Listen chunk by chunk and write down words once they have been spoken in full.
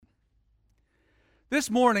This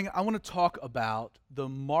morning, I want to talk about the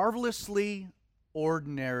marvelously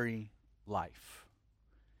ordinary life.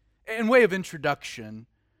 In way of introduction,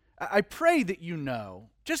 I pray that you know,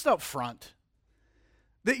 just up front,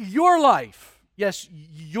 that your life, yes,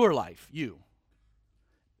 your life,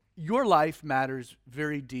 your life matters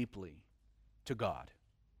very deeply to God.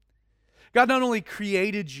 God not only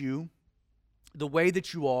created you the way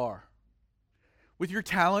that you are, with your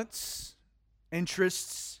talents,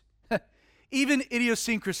 interests, even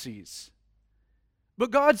idiosyncrasies.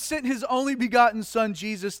 But God sent His only begotten Son,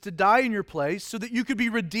 Jesus, to die in your place so that you could be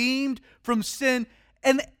redeemed from sin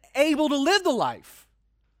and able to live the life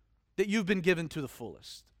that you've been given to the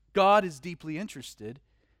fullest. God is deeply interested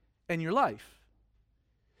in your life.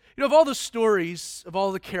 You know, of all the stories, of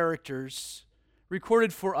all the characters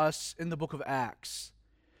recorded for us in the book of Acts,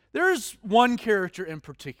 there's one character in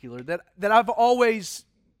particular that I've always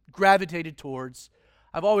gravitated towards,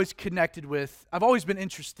 I've always connected with, I've always been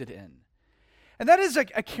interested in. And that is a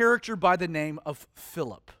character by the name of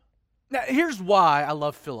Philip. Now, here's why I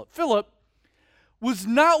love Philip. Philip was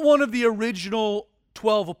not one of the original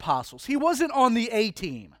 12 apostles. He wasn't on the A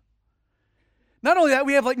team. Not only that,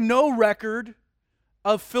 we have no record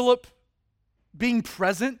of Philip being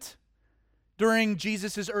present during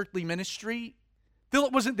Jesus' earthly ministry.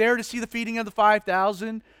 Philip wasn't there to see the feeding of the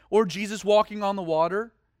 5,000 or Jesus walking on the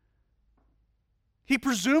water. He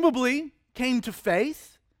presumably came to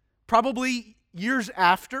faith, probably years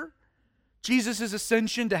after Jesus'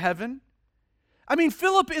 ascension to heaven. I mean,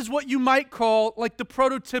 Philip is what you might call the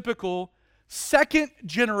prototypical second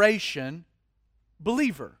generation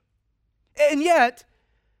believer. And yet,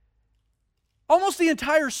 almost the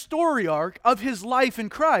entire story arc of his life in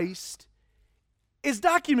Christ is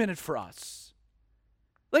documented for us.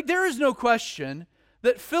 There is no question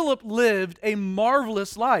that Philip lived a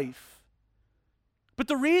marvelous life. But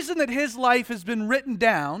the reason that his life has been written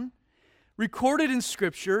down, recorded in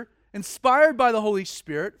Scripture, inspired by the Holy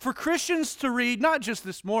Spirit, for Christians to read, not just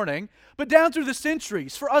this morning, but down through the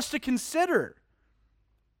centuries, for us to consider.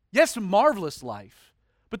 Yes, a marvelous life.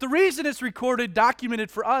 But the reason it's recorded, documented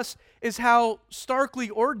for us, is how starkly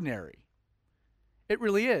ordinary it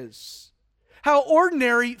really is. How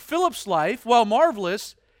ordinary Philip's life, while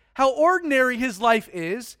marvelous, how ordinary his life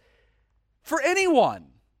is for anyone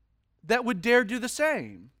that would dare do the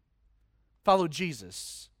same. Follow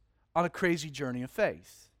Jesus on a crazy journey of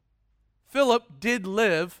faith. Philip did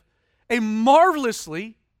live a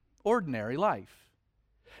marvelously ordinary life.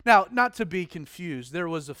 Now, not to be confused, there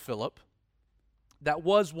was a Philip that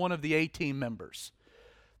was one of the A-team members.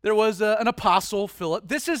 There was an apostle, Philip.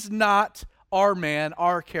 This is not our man,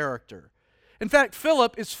 our character. In fact,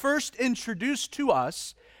 Philip is first introduced to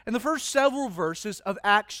us in the first several verses of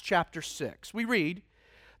Acts chapter 6. We read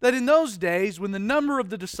that in those days, when the number of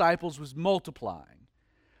the disciples was multiplying,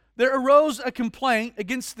 there arose a complaint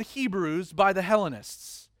against the Hebrews by the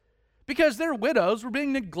Hellenists, because their widows were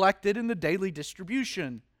being neglected in the daily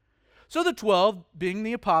distribution. So the 12, being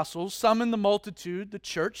the apostles, summoned the multitude, the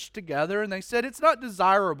church, together, and they said, "It's not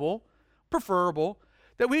desirable, preferable,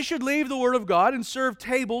 that we should leave the word of God and serve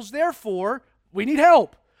tables. Therefore, we need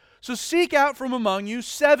help. So seek out from among you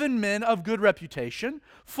 7 men of good reputation,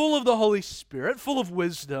 full of the Holy Spirit, full of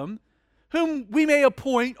wisdom, whom we may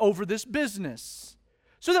appoint over this business,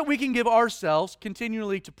 so that we can give ourselves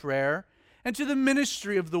continually to prayer and to the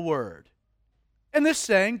ministry of the word." And this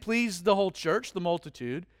saying pleased the whole church, the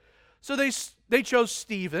multitude. So they chose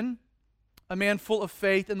Stephen, a man full of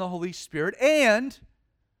faith in the Holy Spirit, and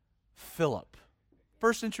Philip.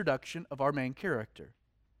 First introduction of our main character.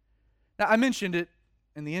 Now, I mentioned it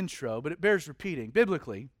in the intro, but it bears repeating.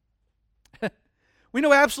 Biblically, we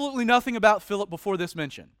know absolutely nothing about Philip before this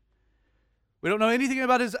mention. We don't know anything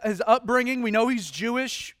about his upbringing. We know he's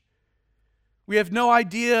Jewish. We have no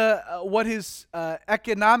idea what his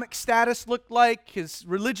economic status looked like, his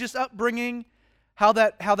religious upbringing, how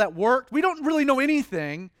that worked. We don't really know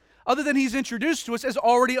anything other than he's introduced to us as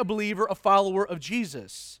already a believer, a follower of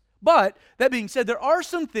Jesus. But, that being said, there are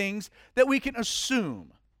some things that we can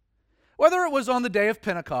assume. Whether it was on the day of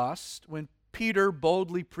Pentecost, when Peter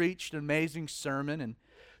boldly preached an amazing sermon and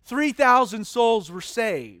 3,000 souls were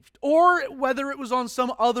saved, or whether it was on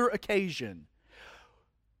some other occasion,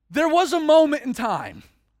 there was a moment in time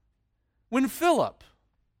when Philip,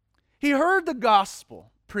 he heard the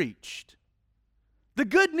gospel preached, the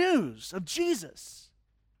good news of Jesus,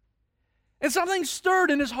 and something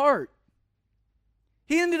stirred in his heart.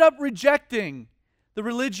 He ended up rejecting the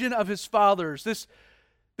religion of his fathers,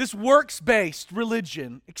 this works-based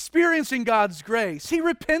religion, experiencing God's grace. He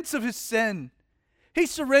repents of his sin. He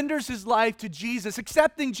surrenders his life to Jesus,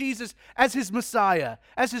 accepting Jesus as his Messiah,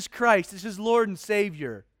 as his Christ, as his Lord and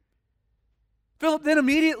Savior. Philip then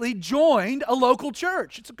immediately joined a local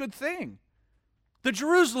church. It's a good thing. The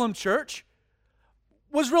Jerusalem church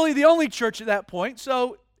was really the only church at that point,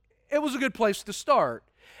 so it was a good place to start.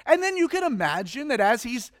 And then you can imagine that as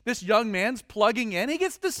this young man's plugging in, he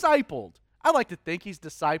gets discipled. I like to think he's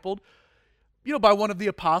discipled, by one of the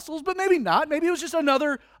apostles, but maybe not. Maybe it was just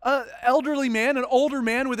another elderly man, an older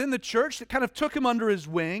man within the church that kind of took him under his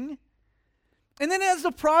wing. And then as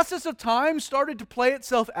the process of time started to play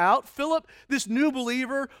itself out, Philip, this new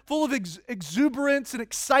believer, full of exuberance and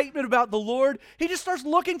excitement about the Lord, he just starts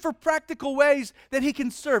looking for practical ways that he can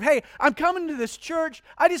serve. Hey, I'm coming to this church.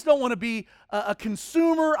 I just don't want to be a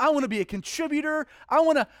consumer. I want to be a contributor. I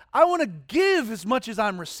want to give as much as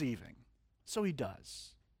I'm receiving. So he does.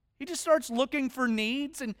 He just starts looking for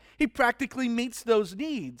needs, and he practically meets those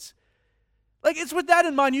needs. It's with that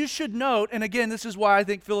in mind, you should note, and again, this is why I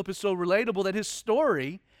think Philip is so relatable, that his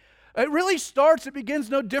story, it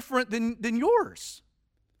begins no different than yours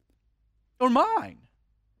or mine.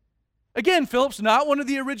 Again, Philip's not one of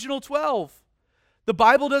the original 12. The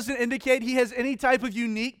Bible doesn't indicate he has any type of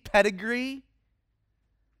unique pedigree.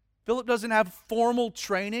 Philip doesn't have formal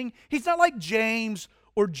training. He's not like James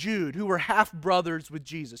or Jude, who were half-brothers with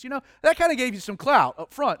Jesus. That kind of gave you some clout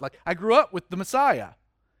up front. Like, I grew up with the Messiah.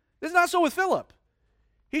 This is not so with Philip.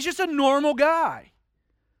 He's just a normal guy.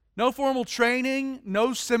 No formal training,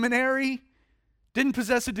 no seminary, didn't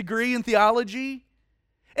possess a degree in theology.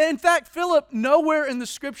 And in fact, Philip, nowhere in the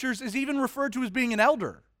Scriptures is even referred to as being an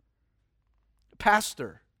elder, a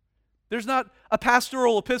pastor. There's not a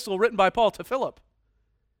pastoral epistle written by Paul to Philip.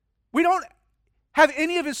 We don't have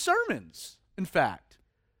any of his sermons, in fact,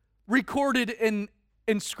 recorded in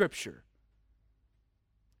Scripture.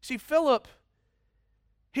 See, Philip,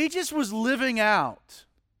 he just was living out,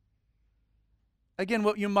 again,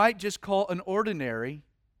 what you might just call an ordinary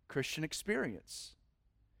Christian experience.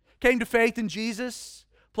 Came to faith in Jesus,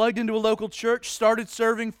 plugged into a local church, started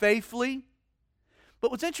serving faithfully. But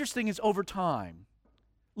what's interesting is over time,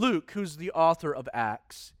 Luke, who's the author of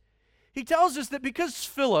Acts, he tells us that because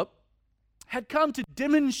Philip had come to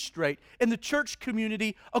demonstrate in the church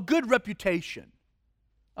community a good reputation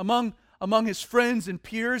among his friends and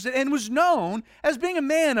peers, and was known as being a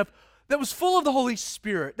man that was full of the Holy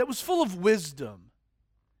Spirit, that was full of wisdom.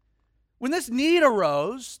 When this need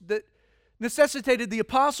arose that necessitated the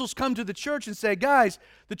apostles come to the church and say, guys,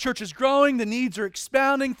 the church is growing, the needs are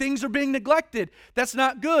expounding, things are being neglected. That's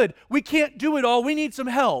not good. We can't do it all. We need some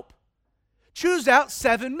help. Choose out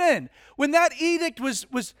 7 men. When that edict was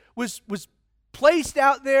placed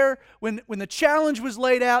out there, when the challenge was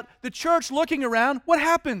laid out, the church looking around, what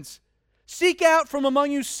happens? Seek out from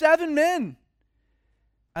among you 7 men.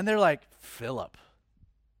 And they're like, Philip.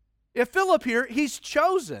 Yeah, Philip here, he's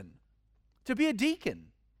chosen to be a deacon.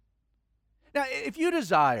 Now, if you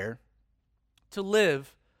desire to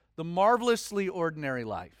live the marvelously ordinary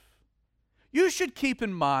life, you should keep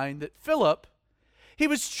in mind that Philip, he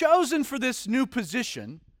was chosen for this new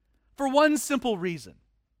position for one simple reason.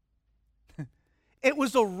 It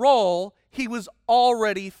was a role he was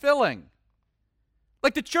already filling.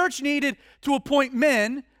 Like the church needed to appoint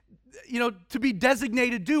men, to be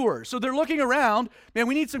designated doers. So they're looking around, man,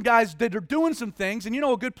 we need some guys that are doing some things, and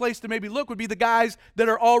a good place to maybe look would be the guys that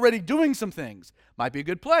are already doing some things. Might be a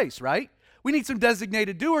good place, right? We need some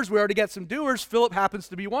designated doers. We already got some doers. Philip happens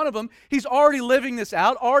to be one of them. He's already living this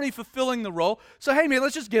out, already fulfilling the role. So, hey, man,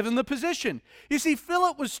 let's just give him the position. You see,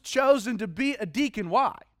 Philip was chosen to be a deacon.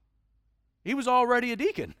 Why? He was already a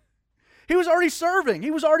deacon. He was already serving. He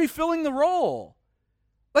was already filling the role.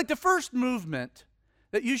 Like the first movement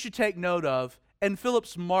that you should take note of in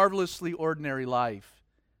Philip's marvelously ordinary life,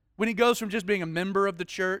 when he goes from just being a member of the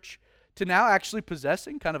church to now actually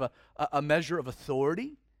possessing kind of a measure of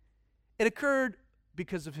authority, it occurred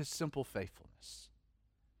because of his simple faithfulness.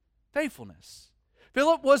 Faithfulness.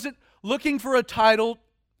 Philip wasn't looking for a title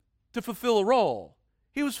to fulfill a role.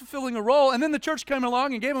 He was fulfilling a role, and then the church came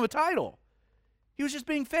along and gave him a title. He was just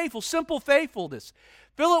being faithful, simple faithfulness.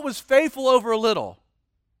 Philip was faithful over a little,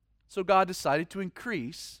 so God decided to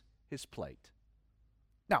increase his plate.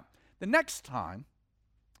 Now, the next time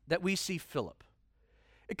that we see Philip,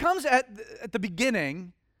 it comes at the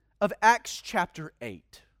beginning of Acts chapter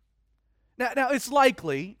 8. Now, it's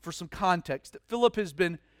likely, for some context, that Philip has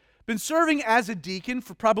been serving as a deacon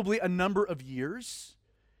for probably a number of years.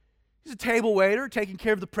 He's a table waiter, taking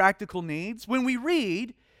care of the practical needs. When we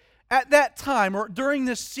read, at that time, or during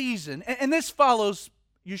this season, and this follows,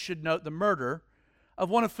 you should note, the murder of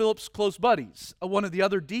one of Philip's close buddies, one of the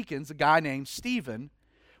other deacons, a guy named Stephen.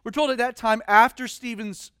 We're told at that time, after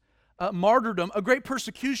Stephen's martyrdom, a great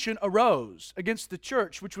persecution arose against the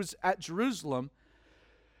church, which was at Jerusalem.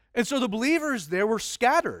 And so the believers there were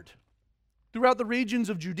scattered throughout the regions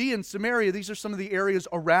of Judea and Samaria. These are some of the areas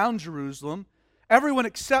around Jerusalem. Everyone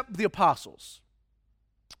except the apostles.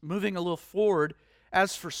 Moving a little forward,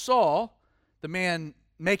 as for Saul, the man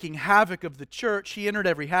making havoc of the church, he entered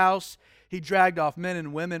every house, he dragged off men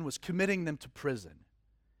and women, was committing them to prison.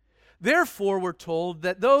 Therefore, we're told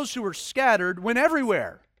that those who were scattered went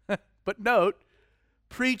everywhere. But note,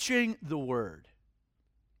 preaching the word.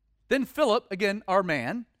 Then Philip, again our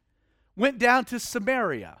man, went down to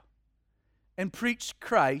Samaria and preached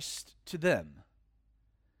Christ to them.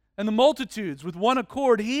 And the multitudes with one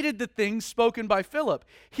accord heeded the things spoken by Philip,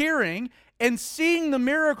 hearing and seeing the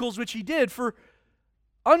miracles which he did. For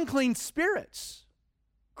unclean spirits,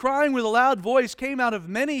 crying with a loud voice, came out of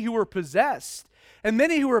many who were possessed, and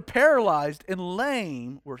many who were paralyzed and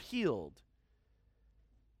lame were healed.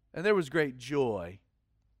 And there was great joy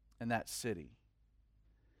in that city.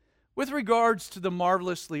 With regards to the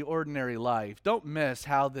marvelously ordinary life, don't miss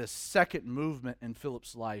how this second movement in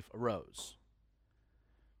Philip's life arose.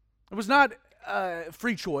 It was not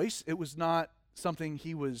free choice. It was not something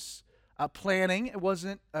he was planning. It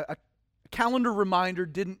wasn't a calendar reminder,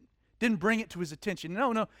 didn't bring it to his attention.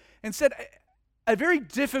 No. Instead, a very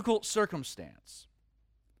difficult circumstance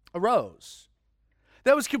arose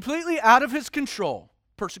that was completely out of his control.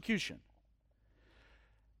 Persecution.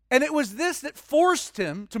 And it was this that forced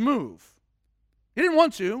him to move. He didn't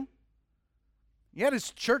want to. He had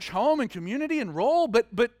his church home and community and role,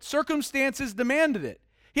 but circumstances demanded it.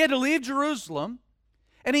 He had to leave Jerusalem,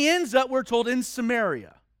 and he ends up, we're told, in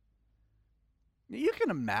Samaria. You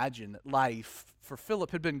can imagine that life for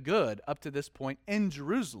Philip had been good up to this point in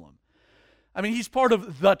Jerusalem. I mean, he's part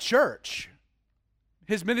of the church.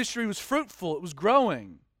 His ministry was fruitful. It was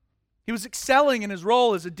growing. He was excelling in his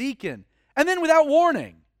role as a deacon. And then without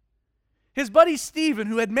warning, his buddy Stephen,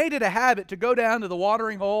 who had made it a habit to go down to the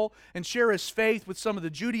watering hole and share his faith with some of the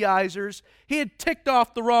Judaizers, he had ticked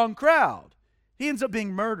off the wrong crowd. He ends up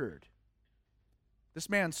being murdered. This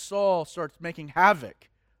man Saul starts making havoc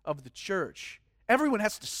of the church. Everyone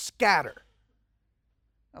has to scatter.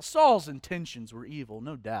 Now, Saul's intentions were evil,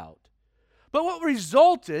 no doubt. But what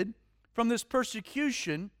resulted from this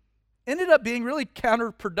persecution ended up being really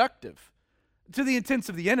counterproductive to the intents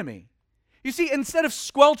of the enemy. You see, instead of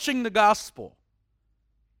squelching the gospel,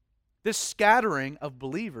 this scattering of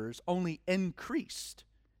believers only increased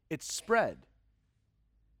its spread.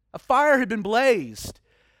 A fire had been blazed,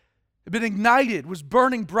 had been ignited, was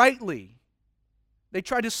burning brightly. They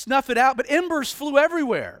tried to snuff it out, but embers flew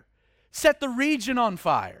everywhere, set the region on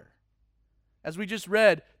fire. As we just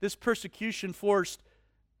read, this persecution forced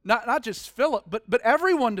not just Philip, but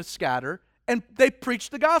everyone to scatter, and they preached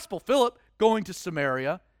the gospel. Philip going to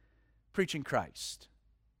Samaria, preaching Christ.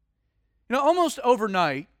 You know, almost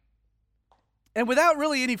overnight, and without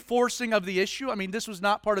really any forcing of the issue, I mean, this was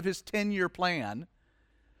not part of his 10-year plan,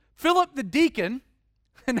 Philip the deacon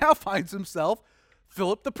now finds himself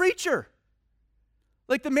Philip the preacher.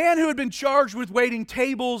 Like the man who had been charged with waiting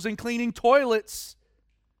tables and cleaning toilets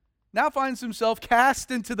now finds himself cast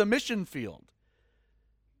into the mission field.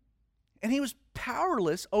 And he was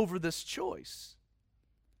powerless over this choice.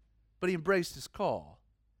 But he embraced his call.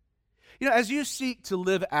 You know, as you seek to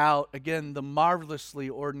live out, again, the marvelously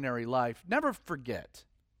ordinary life, never forget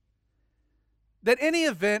that any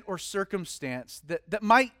event or circumstance that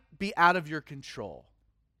might be out of your control,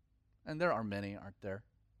 and there are many, aren't there?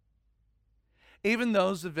 Even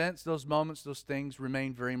those events, those moments, those things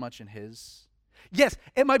remain very much in His. Yes,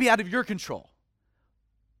 it might be out of your control,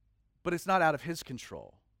 but it's not out of His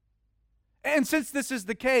control. And since this is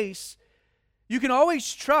the case, you can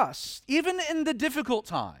always trust, even in the difficult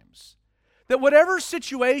times, that whatever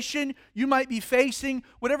situation you might be facing,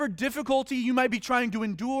 whatever difficulty you might be trying to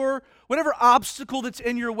endure, whatever obstacle that's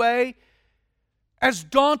in your way, as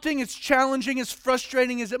daunting, as challenging, as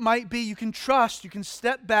frustrating as it might be, you can trust, you can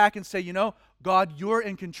step back and say, you know, God, you're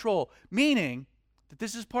in control, meaning that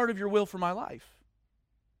this is part of your will for my life.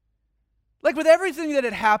 Like with everything that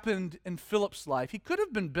had happened in Philip's life, he could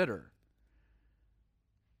have been bitter.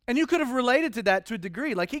 And you could have related to that to a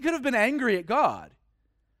degree. Like he could have been angry at God.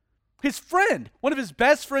 His friend, one of his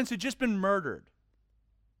best friends, had just been murdered.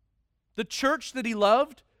 The church that he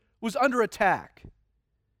loved was under attack.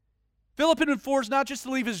 Philip had been forced not just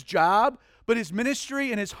to leave his job, but his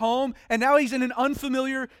ministry and his home, and now he's in an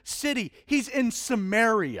unfamiliar city. He's in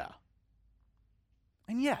Samaria.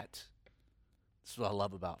 And yet, this is what I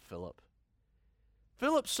love about Philip.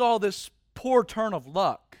 Philip saw this poor turn of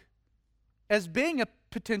luck as being a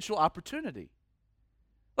potential opportunity.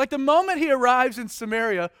 Like the moment he arrives in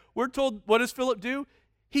Samaria, we're told, what does Philip do?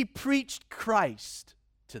 He preached Christ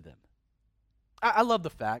to them. I love the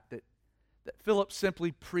fact that Philip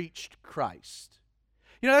simply preached Christ.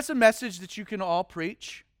 You know, that's a message that you can all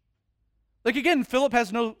preach. Like again, Philip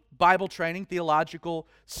has no Bible training, theological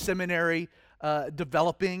seminary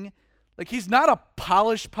developing. Like he's not a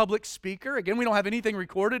polished public speaker. Again, we don't have anything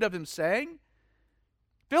recorded of him saying.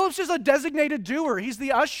 Philip's just a designated doer. He's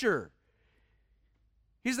the usher.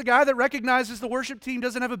 He's the guy that recognizes the worship team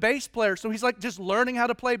doesn't have a bass player, so he's like just learning how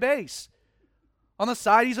to play bass. On the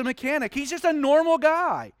side, he's a mechanic. He's just a normal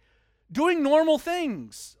guy doing normal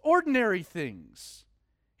things, ordinary things.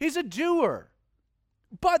 He's a doer.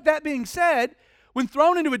 But that being said, when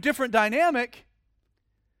thrown into a different dynamic,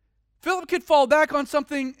 Philip could fall back on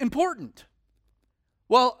something important.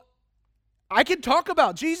 Well, I can talk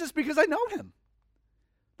about Jesus because I know him.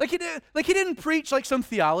 Like he didn't preach like some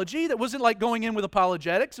theology that wasn't like going in with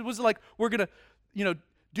apologetics. It wasn't like we're going to,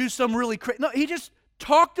 do some really no, he just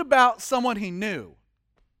talked about someone he knew,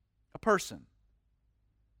 a person.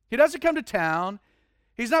 He doesn't come to town.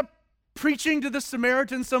 He's not preaching to the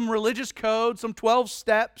Samaritans some religious code, some 12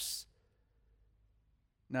 steps.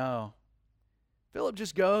 No. Philip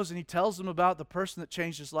just goes and he tells them about the person that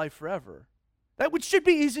changed his life forever. That which should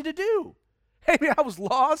be easy to do. Hey, man, I was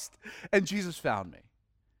lost and Jesus found me.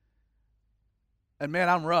 And man,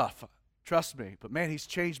 I'm rough. Trust me. But man, he's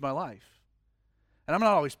changed my life. And I'm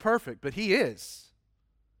not always perfect, but he is.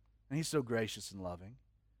 And he's so gracious and loving.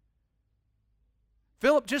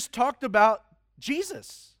 Philip just talked about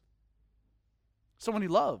Jesus, someone he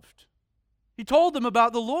loved. He told them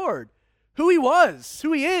about the Lord, who he was,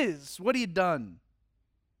 who he is, what he had done.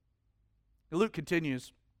 And Luke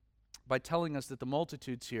continues by telling us that the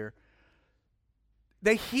multitudes here,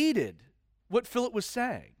 they heeded what Philip was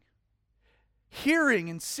saying, hearing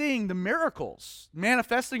and seeing the miracles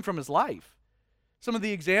manifesting from his life. Some of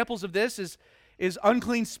the examples of this is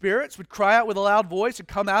unclean spirits would cry out with a loud voice and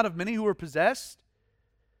come out of many who were possessed.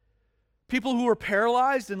 People who were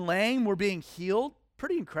paralyzed and lame were being healed.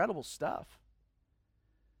 Pretty incredible stuff.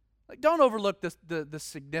 Like, don't overlook the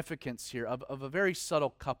significance here of a very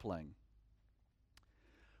subtle coupling.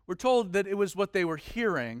 We're told that it was what they were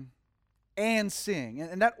hearing and seeing,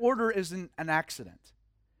 and that order isn't an accident.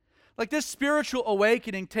 Like this spiritual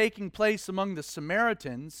awakening taking place among the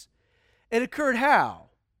Samaritans, it occurred how?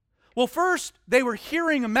 Well, first, they were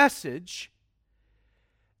hearing a message,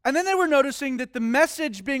 and then they were noticing that the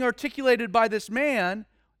message being articulated by this man,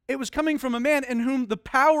 it was coming from a man in whom the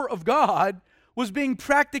power of God was being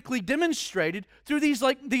practically demonstrated through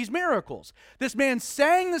these miracles. This man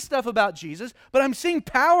sang the stuff about Jesus, but I'm seeing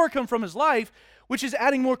power come from his life, which is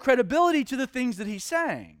adding more credibility to the things that he's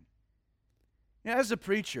saying. You know, as a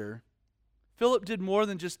preacher, Philip did more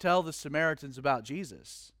than just tell the Samaritans about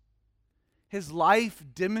Jesus. His life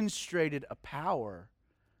demonstrated a power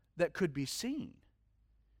that could be seen.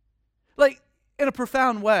 Like, in a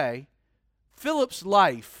profound way, Philip's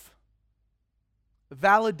life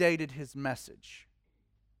validated his message.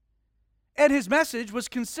 And his message was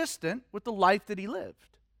consistent with the life that he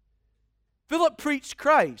lived. Philip preached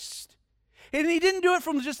Christ. And he didn't do it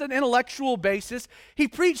from just an intellectual basis. He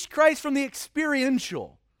preached Christ from the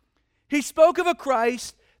experiential. He spoke of a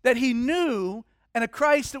Christ that he knew and a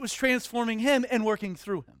Christ that was transforming him and working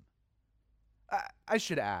through him. I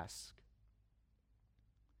should ask,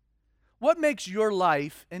 what makes your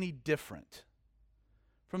life any different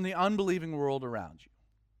from the unbelieving world around you?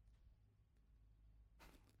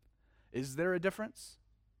 Is there a difference?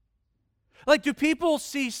 Like, do people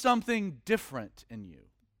see something different in you?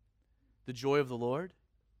 The joy of the Lord?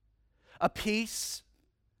 A peace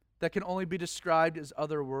that can only be described as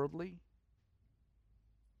otherworldly?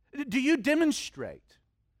 Do you demonstrate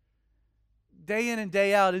day in and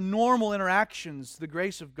day out in normal interactions the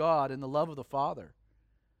grace of God and the love of the Father?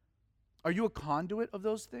 Are you a conduit of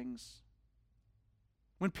those things?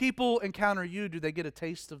 When people encounter you, do they get a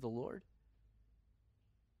taste of the Lord?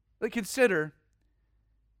 Like, consider,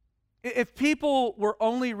 if people were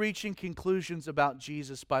only reaching conclusions about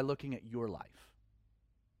Jesus by looking at your life,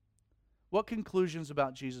 what conclusions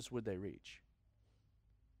about Jesus would they reach?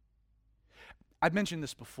 I've mentioned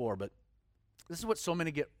this before, but this is what so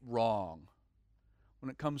many get wrong when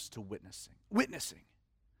it comes to witnessing. Witnessing.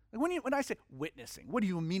 Like when I say witnessing, what do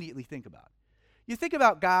you immediately think about? You think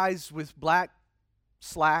about guys with black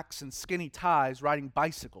slacks and skinny ties riding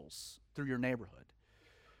bicycles through your neighborhood.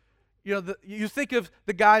 You know, you think of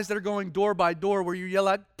the guys that are going door by door where you yell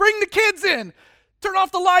out, "Bring the kids in! Turn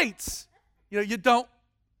off the lights!" You know, you don't.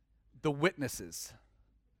 The witnesses.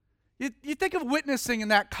 You think of witnessing in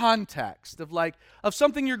that context of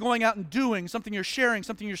something you're going out and doing, something you're sharing,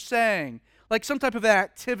 something you're saying, like some type of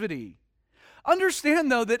activity.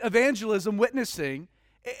 Understand, though, that evangelism, witnessing,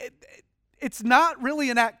 it's not really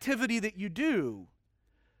an activity that you do.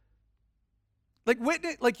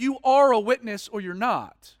 Like you are a witness or you're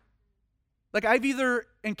not. Like I've either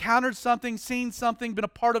encountered something, seen something, been a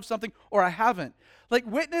part of something, or I haven't. Like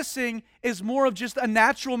witnessing is more of just a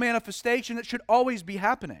natural manifestation that should always be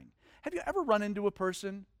happening. Have you ever run into a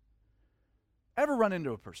person?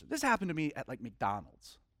 This happened to me at like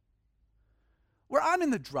McDonald's, where I'm in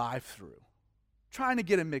the drive-thru trying to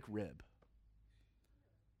get a McRib.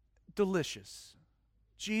 Delicious.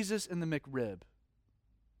 Jesus and the McRib.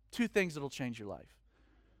 2 things that'll change your life.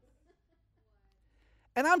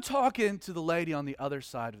 And I'm talking to the lady on the other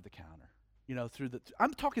side of the counter,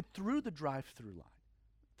 I'm talking through the drive-thru line,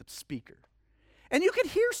 the speaker. And you could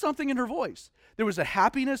hear something in her voice. There was a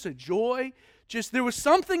happiness, a joy. There was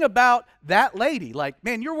something about that lady. Like,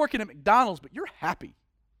 man, you're working at McDonald's, but you're happy.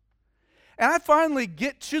 And I finally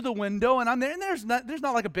get to the window, and I'm there, and there's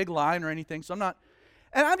not like a big line or anything, so I'm not.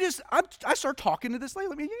 And I start talking to this lady.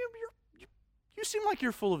 I mean, you seem like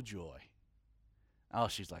you're full of joy. Oh,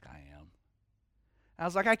 she's like, I am. I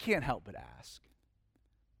was like, I can't help but ask.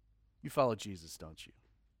 You follow Jesus, don't you?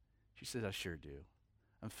 She said, I sure do.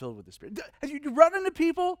 I'm filled with the Spirit. Have you run into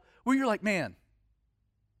people where you're like, man,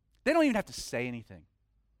 they don't even have to say anything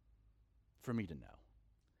for me to know?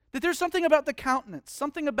 That there's something about the countenance,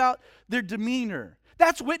 something about their demeanor.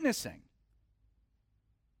 That's witnessing.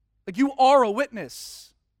 Like you are a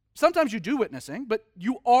witness. Sometimes you do witnessing, but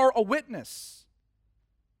you are a witness.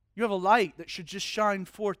 You have a light that should just shine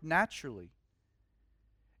forth naturally.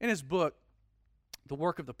 In his book, The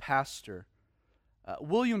Work of the Pastor,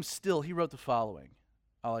 William Still, he wrote the following.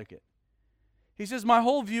 I like it. He says, my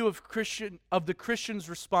whole view of the Christian's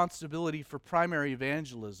responsibility for primary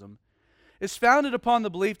evangelism is founded upon the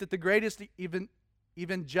belief that the greatest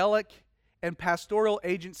evangelic and pastoral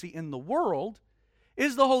agency in the world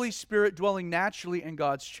is the Holy Spirit dwelling naturally in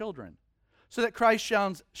God's children, so that Christ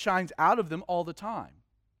shines out of them all the time.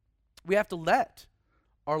 We have to let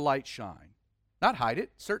our light shine. Not hide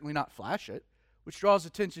it, certainly not flash it, which draws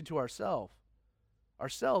attention to ourselves.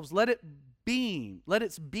 Let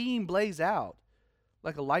its beam blaze out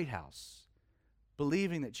like a lighthouse,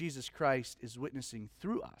 believing that Jesus Christ is witnessing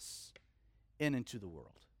through us in into the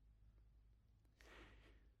world.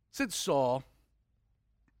 Since Saul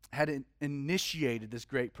had initiated this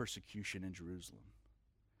great persecution in Jerusalem,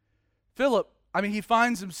 Philip, he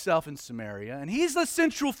finds himself in Samaria, and he's the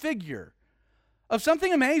central figure of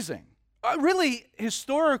something amazing. Really,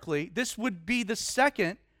 historically, this would be the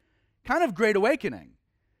second kind of great awakening.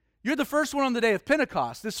 You're the first one on the day of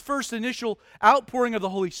Pentecost, this first initial outpouring of the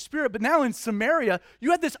Holy Spirit. But now in Samaria,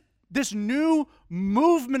 you had this new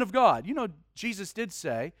movement of God. Jesus did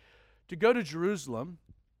say to go to Jerusalem,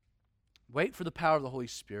 wait for the power of the Holy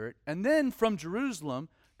Spirit, and then from Jerusalem,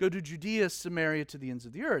 go to Judea, Samaria, to the ends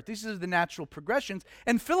of the earth. These are the natural progressions.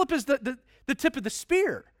 And Philip is the tip of the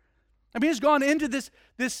spear. He's gone into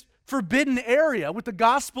this forbidden area with the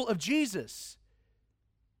gospel of Jesus.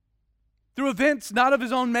 Through events not of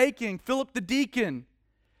his own making, Philip the deacon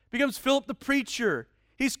becomes Philip the preacher.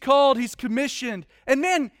 He's called, he's commissioned, and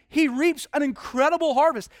then he reaps an incredible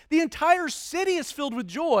harvest. The entire city is filled with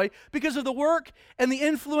joy because of the work and the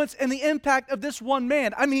influence and the impact of this one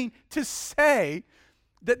man. To say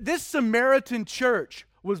that this Samaritan church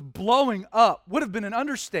was blowing up would have been an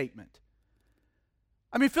understatement.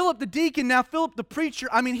 Philip the deacon, now Philip the preacher,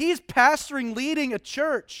 he's pastoring, leading a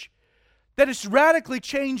church that is radically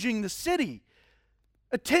changing the city.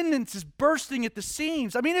 Attendance is bursting at the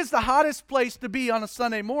seams. It's the hottest place to be on a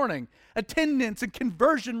Sunday morning. Attendance and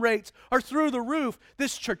conversion rates are through the roof.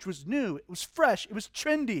 This church was new. It was fresh. It was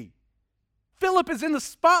trendy. Philip is in the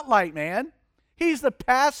spotlight, man. He's the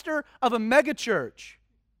pastor of a megachurch.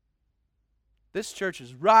 This church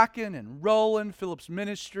is rocking and rolling. Philip's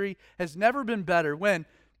ministry has never been better.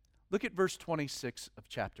 Look at verse 26 of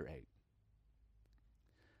chapter 8.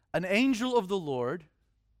 An angel of the Lord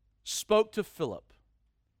spoke to Philip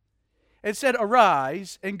and said,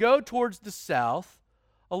 arise and go towards the south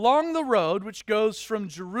along the road which goes from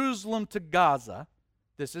Jerusalem to Gaza.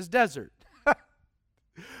 This is desert.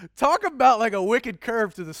 Talk about like a wicked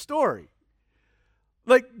curve to the story.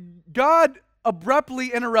 Like God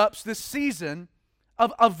abruptly interrupts this season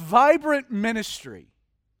of a vibrant ministry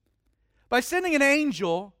by sending an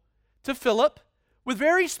angel to Philip with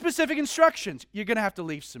very specific instructions. You're going to have to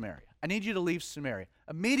leave Samaria. I need you to leave Samaria.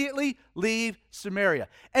 Immediately leave Samaria.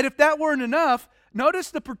 And if that weren't enough,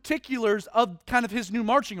 notice the particulars of kind of his new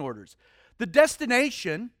marching orders. The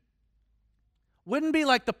destination wouldn't be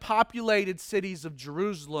like the populated cities of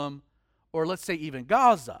Jerusalem or let's say even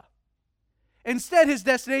Gaza. Instead, his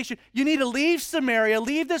destination, you need to leave Samaria,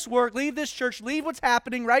 leave this work, leave this church, leave what's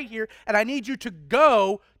happening right here, and I need you to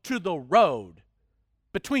go to the road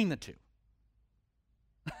between the two.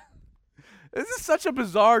 This is such a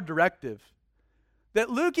bizarre directive that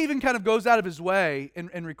Luke even kind of goes out of his way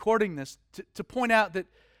in recording this to point out that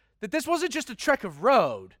this wasn't just a trek of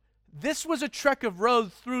road. This was a trek of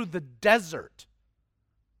road through the desert.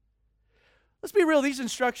 Let's be real, these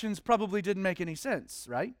instructions probably didn't make any sense,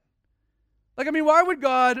 right? Why would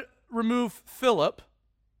God remove Philip,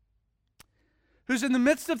 who's in the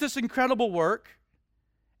midst of this incredible work,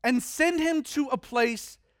 and send him to a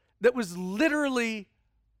place that was literally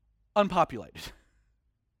unpopulated?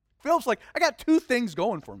 Philip's like, I got two things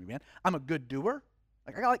going for me, man. I'm a good doer.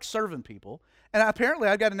 I like serving people. And apparently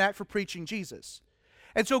I've got a knack for preaching Jesus.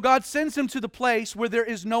 And so God sends him to the place where there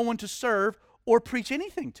is no one to serve or preach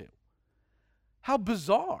anything to. How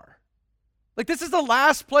bizarre. This is the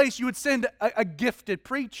last place you would send a gifted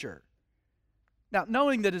preacher. Now,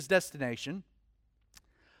 knowing that his destination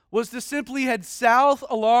was to simply head south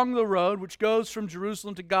along the road which goes from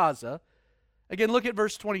Jerusalem to Gaza. Again, look at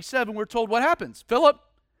verse 27. We're told what happens. Philip,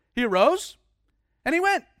 he arose and he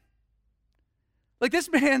went.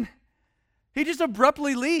 This man, he just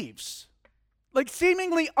abruptly leaves.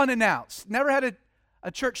 Seemingly unannounced. Never had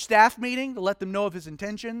a church staff meeting to let them know of his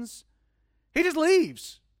intentions. He just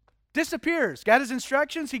leaves. Disappears. Got his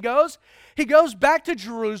instructions. He goes back to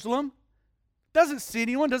Jerusalem. Doesn't see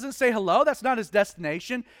anyone. Doesn't say hello. That's not his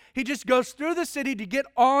destination. He just goes through the city to get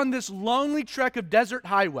on this lonely trek of desert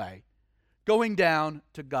highway going down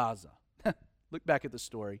to Gaza. Look back at the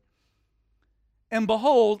story. And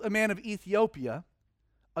behold, a man of Ethiopia,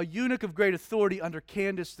 a eunuch of great authority under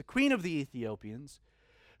Candace, the queen of the Ethiopians,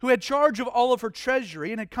 who had charge of all of her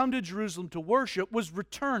treasury and had come to Jerusalem to worship, was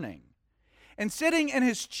returning. And sitting in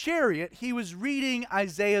his chariot, he was reading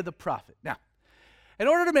Isaiah the prophet. Now, in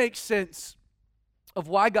order to make sense of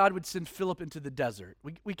why God would send Philip into the desert,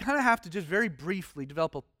 we kind of have to just very briefly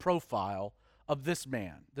develop a profile of this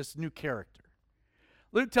man, this new character.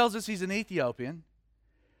 Luke tells us he's an Ethiopian.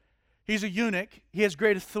 He's a eunuch. He has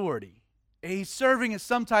great authority. He's serving as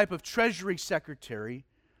some type of treasury secretary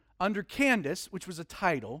under Candace, which was a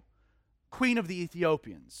title, queen of the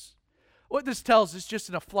Ethiopians. What this tells us, just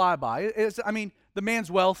in a flyby, is, the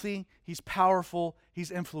man's wealthy, he's powerful,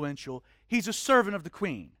 he's influential, he's a servant of the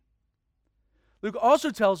queen. Luke also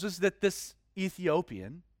tells us that this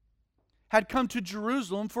Ethiopian had come to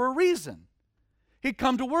Jerusalem for a reason. He'd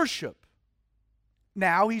come to worship.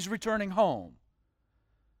 Now he's returning home.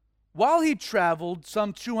 While he traveled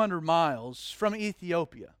some 200 miles from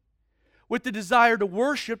Ethiopia with the desire to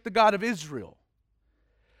worship the God of Israel,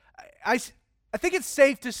 I think it's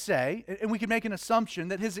safe to say, and we can make an assumption,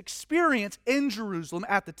 that his experience in Jerusalem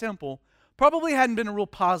at the temple probably hadn't been a real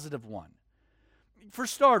positive one. For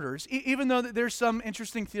starters, even though there's some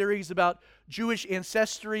interesting theories about Jewish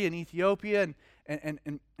ancestry in Ethiopia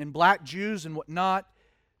and black Jews and whatnot,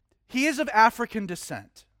 he is of African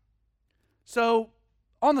descent. So,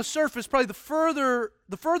 on the surface, probably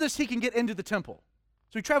the furthest he can get into the temple.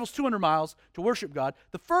 So he travels 200 miles to worship God.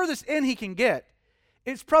 The furthest in he can get,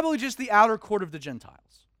 it's probably just the outer court of the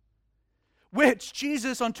Gentiles, which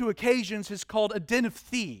Jesus on 2 occasions has called a den of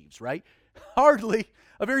thieves, right? Hardly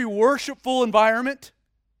a very worshipful environment.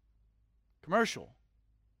 Commercial.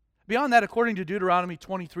 Beyond that, according to Deuteronomy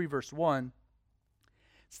 23, verse 1,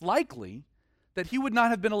 it's likely that he would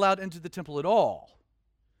not have been allowed into the temple at all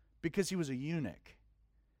because he was a eunuch.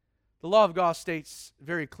 The law of God states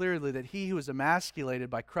very clearly that he who is emasculated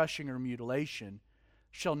by crushing or mutilation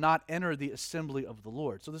shall not enter the assembly of the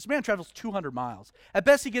Lord. So this man travels 200 miles. At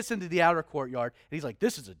best, he gets into the outer courtyard, and he's like,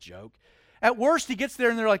 this is a joke. At worst, he gets there,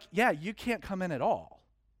 and they're like, yeah, you can't come in at all.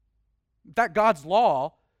 In fact, God's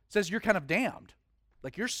law says you're kind of damned.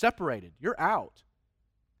 You're separated. You're out.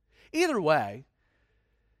 Either way,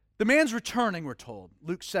 the man's returning, we're told.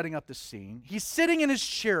 Luke's setting up the scene. He's sitting in his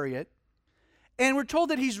chariot, and we're told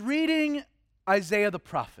that he's reading Isaiah the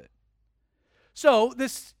prophet. So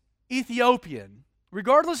this Ethiopian,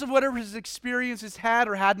 regardless of whatever his experiences had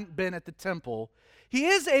or hadn't been at the temple, he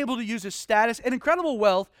is able to use his status and incredible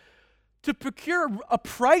wealth to procure a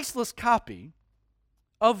priceless copy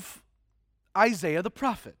of Isaiah the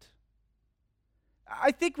prophet.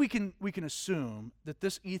 I think we can assume that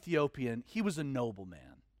this Ethiopian, he was a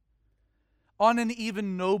nobleman on an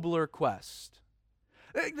even nobler quest.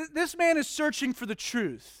 This man is searching for the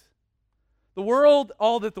truth. The world,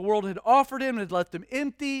 all that the world had offered him had left him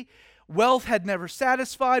empty. Wealth had never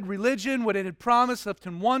satisfied. Religion, what it had promised, left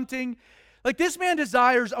him wanting. Like this man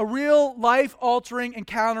desires a real life-altering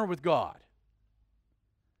encounter with God.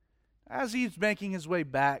 As he's making his way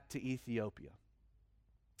back to Ethiopia,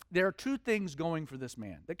 there are two things going for this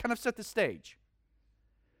man that kind of set the stage.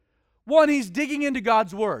 One, he's digging into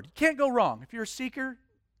God's Word. You can't go wrong. If you're a seeker,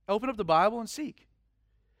 open up the Bible and seek.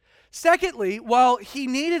 Secondly, while he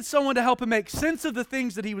needed someone to help him make sense of the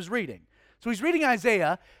things that he was reading. So he's reading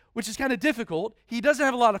Isaiah, which is kind of difficult. He doesn't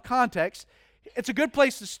have a lot of context. It's a good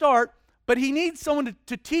place to start, but he needs someone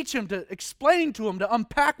to teach him, to explain to him, to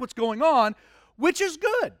unpack what's going on, which is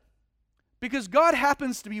good, because God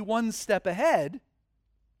happens to be one step ahead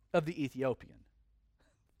of the Ethiopian.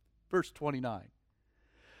 Verse 29.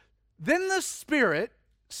 Then the Spirit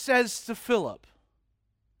says to Philip,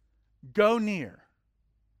 "Go near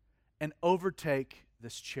and overtake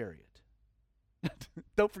this chariot."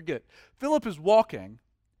 Don't forget, Philip is walking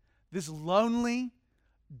this lonely,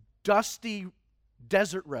 dusty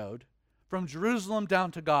desert road from Jerusalem down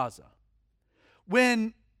to Gaza.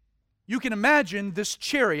 When you can imagine this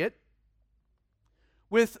chariot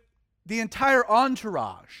with the entire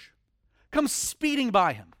entourage comes speeding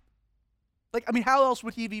by him. How else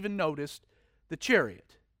would he have even noticed the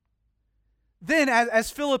chariot? Then,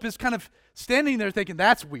 as Philip is kind of standing there thinking,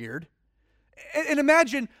 that's weird, and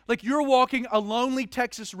imagine you're walking a lonely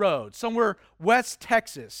Texas road, somewhere West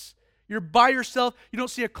Texas. You're by yourself, you don't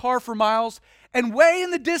see a car for miles, and way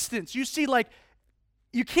in the distance, you see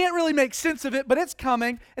you can't really make sense of it, but it's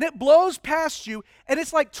coming, and it blows past you, and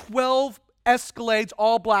it's 12 Escalades,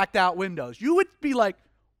 all blacked out windows. You would be like,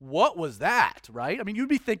 what was that, right? You'd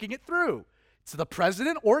be thinking it through. It's the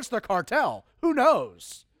president or it's the cartel. Who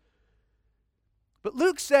knows? But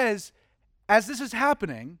Luke says, as this is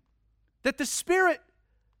happening, that the Spirit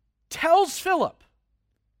tells Philip,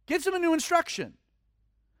 gives him a new instruction.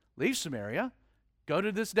 Leave Samaria, go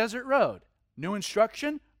to this desert road. New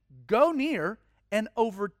instruction, go near and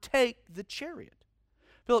overtake the chariot.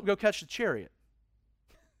 Philip, go catch the chariot.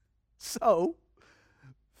 So,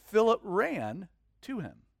 Philip ran to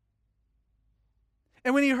him.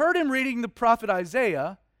 And when he heard him reading the prophet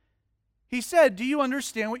Isaiah, he said, "Do you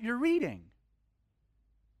understand what you're reading?"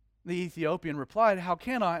 The Ethiopian replied, "How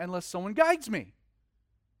can I unless someone guides me?"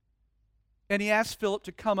 And he asked Philip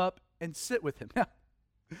to come up and sit with him. Now,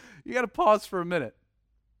 you got to pause for a minute.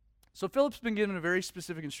 So Philip's been given a very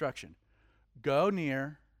specific instruction. Go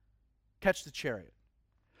near, catch the chariot.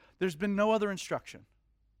 There's been no other instruction.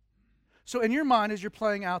 So in your mind, as you're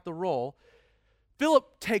playing out the role,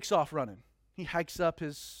 Philip takes off running. He hikes up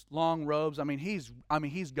his long robes.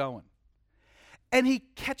 He's going. And he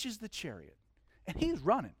catches the chariot. And he's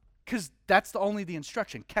running, because that's only the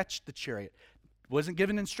instruction. Catch the chariot. Wasn't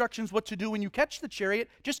given instructions what to do when you catch the chariot.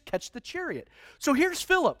 Just catch the chariot. So here's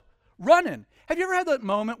Philip running. Have you ever had that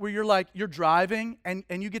moment where you're driving and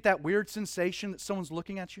you get that weird sensation that someone's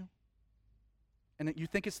looking at you? And that you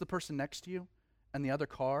think it's the person next to you and the other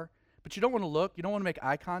car, but you don't want to look, you don't want to make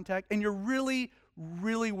eye contact, and you're really,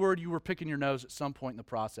 really worried you were picking your nose at some point in the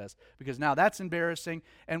process, because now that's embarrassing,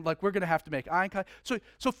 and we're going to have to make eye contact.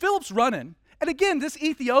 So Philip's running, and again, this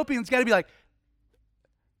Ethiopian's got to be like,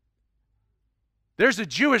 there's a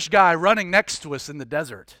Jewish guy running next to us in the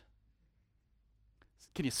desert.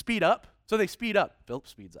 Can you speed up? So they speed up. Philip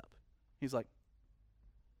speeds up. He's like,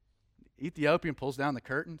 Ethiopian pulls down the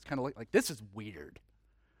curtain. It's kind of like this is weird,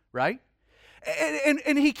 right?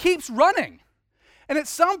 And he keeps running. And at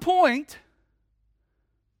some point,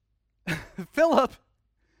 Philip,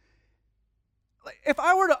 if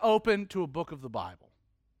I were to open to a book of the Bible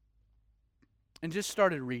and just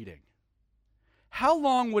started reading, how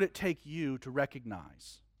long would it take you to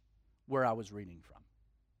recognize where I was reading from?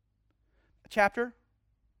 A chapter?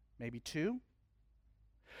 Maybe 2?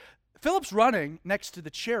 Philip's running next to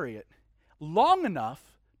the chariot long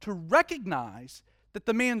enough to recognize that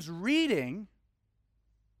the man's reading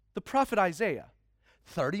the prophet Isaiah.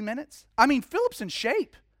 30 minutes? Philip's in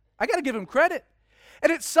shape. I got to give him credit.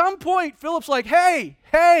 And at some point, Philip's like, hey,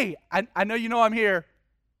 I know you know I'm here.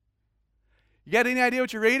 You got any idea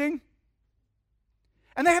what you're reading?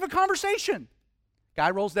 And they have a conversation.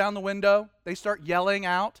 Guy rolls down the window. They start yelling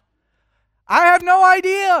out. I have no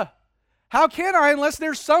idea. How can I unless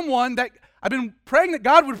there's someone that I've been praying that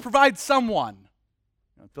God would provide someone.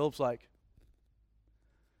 And Philip's like,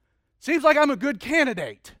 seems like I'm a good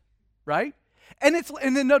candidate, right? And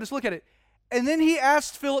then notice, look at it. And then he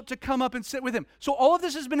asked Philip to come up and sit with him. So all of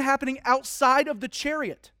this has been happening outside of the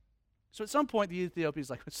chariot. So at some point, the Ethiopian's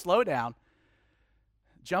like, slow down.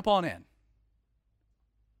 Jump on in.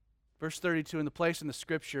 Verse 32, in the place in the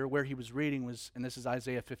scripture where he was reading was, and this is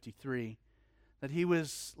Isaiah 53, that he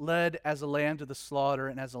was led as a lamb to the slaughter,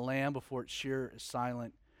 and as a lamb before its shearer is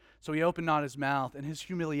silent, So he opened not his mouth, and his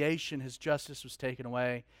humiliation, his justice was taken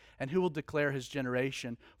away. And who will declare his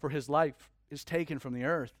generation? For his life is taken from the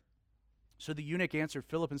earth. So the eunuch answered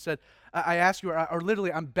Philip and said, I ask you, or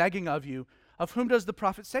literally, I'm begging of you, of whom does the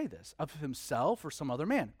prophet say this? Of himself or some other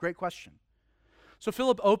man? Great question. So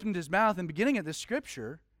Philip opened his mouth and beginning at this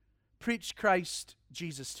scripture, preached Christ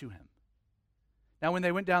Jesus to him. Now when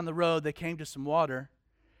they went down the road, they came to some water,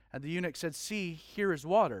 and the eunuch said, see, here is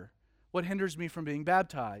water. What hinders me from being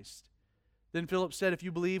baptized? Then Philip said, if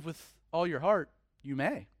you believe with all your heart, you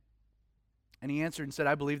may. And he answered and said,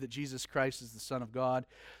 I believe that Jesus Christ is the Son of God.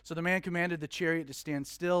 So the man commanded the chariot to stand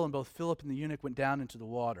still, and both Philip and the eunuch went down into the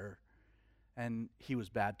water, and he was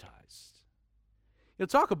baptized. You'll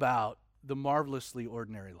talk about the marvelously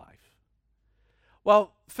ordinary life.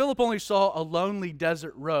 While Philip only saw a lonely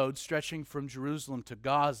desert road stretching from Jerusalem to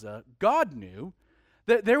Gaza, God knew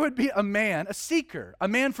that there would be a man, a seeker, a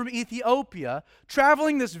man from Ethiopia,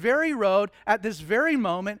 traveling this very road at this very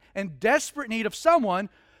moment in desperate need of someone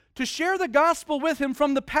to share the gospel with him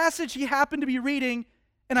from the passage he happened to be reading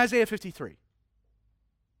in Isaiah 53.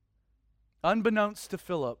 Unbeknownst to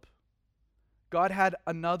Philip, God had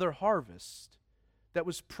another harvest that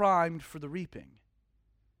was primed for the reaping.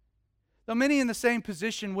 Though many in the same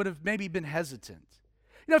position would have maybe been hesitant.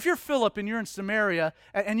 You know, if you're Philip and you're in Samaria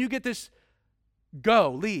and you get this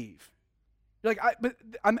leave. You're like, but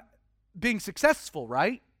I'm being successful,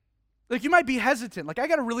 right? Like you might be hesitant. Like I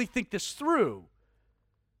got to really think this through.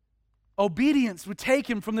 Obedience would take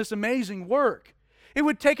him from this amazing work. It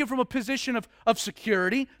would take him from a position of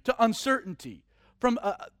security to uncertainty, from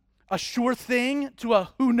a sure thing to a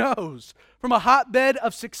who knows, from a hotbed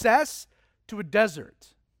of success to a desert.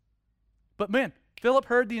 But man, Philip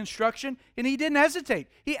heard the instruction and he didn't hesitate.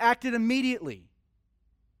 He acted immediately.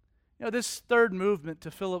 You know, this third movement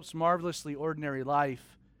to Philip's marvelously ordinary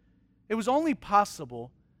life, it was only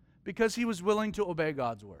possible because he was willing to obey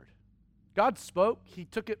God's word. God spoke, he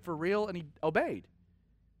took it for real, and he obeyed.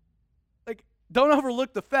 Like, don't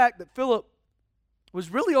overlook the fact that Philip was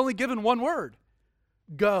really only given one word: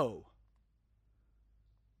 go.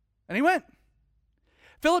 And he went.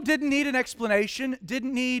 Philip didn't need an explanation,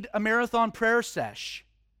 didn't need a marathon prayer sesh,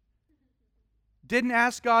 didn't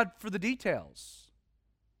ask God for the details.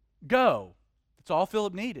 Go. That's all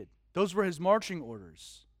Philip needed. Those were his marching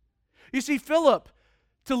orders. You see, Philip,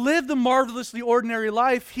 to live the marvelously ordinary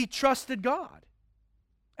life, he trusted God.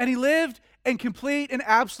 And he lived in complete and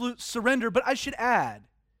absolute surrender. But I should add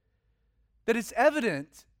that it's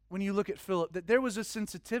evident when you look at Philip that there was a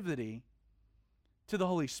sensitivity to the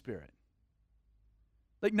Holy Spirit.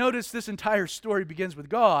 Like, notice this entire story begins with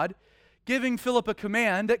God giving Philip a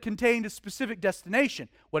command that contained a specific destination.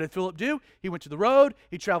 What did Philip do? He went to the road.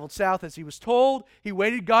 He traveled south as he was told. He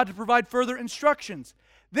waited God to provide further instructions.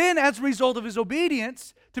 Then, as a result of his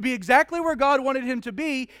obedience to be exactly where God wanted him to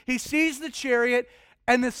be, he seized the chariot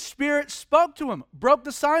and the Spirit spoke to him, broke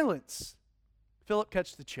the silence. Philip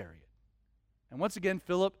catches the chariot. And once again,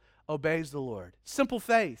 Philip obeys the Lord. Simple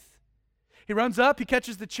faith. He runs up, he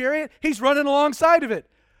catches the chariot, he's running alongside of it,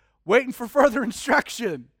 waiting for further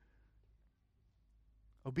instruction.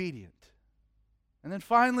 Obedient. And then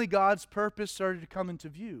finally, God's purpose started to come into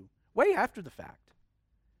view, way after the fact.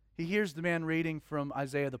 He hears the man reading from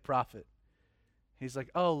Isaiah the prophet. He's like,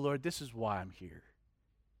 oh Lord, this is why I'm here.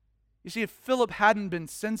 You see, if Philip hadn't been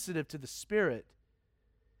sensitive to the Spirit,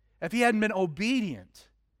 if he hadn't been obedient,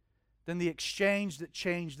 then the exchange that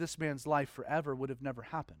changed this man's life forever would have never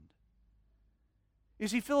happened. You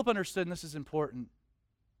see, Philip understood, and this is important,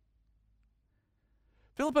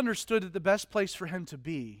 Philip understood that the best place for him to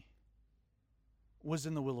be was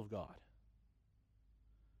in the will of God.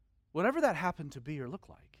 Whatever that happened to be or look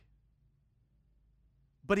like.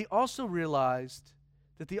 But he also realized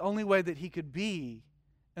that the only way that he could be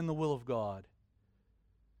in the will of God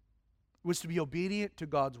was to be obedient to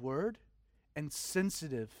God's word and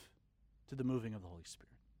sensitive to the moving of the Holy Spirit.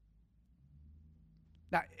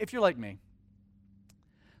 Now, if you're like me,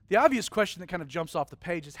 the obvious question that kind of jumps off the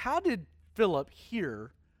page is, how did Philip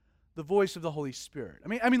hear the voice of the Holy Spirit?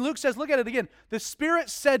 I mean, Luke says, look at it again. The Spirit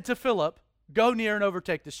said to Philip, go near and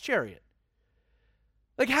overtake this chariot.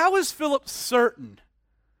 Like, how is Philip certain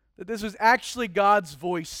that this was actually God's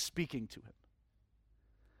voice speaking to him?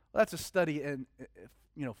 Well, that's a study in,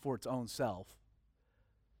 for its own self.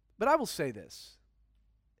 But I will say this.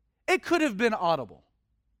 It could have been audible.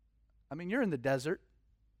 I mean, you're in the desert.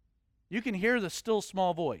 You can hear the still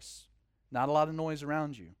small voice. Not a lot of noise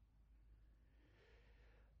around you.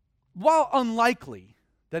 While unlikely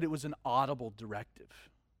that it was an audible directive,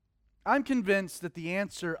 I'm convinced that the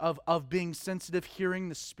answer of being sensitive, hearing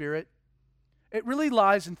the Spirit, it really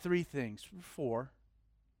lies in four.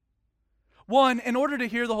 One, in order to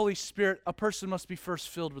hear the Holy Spirit, a person must be first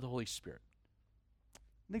filled with the Holy Spirit.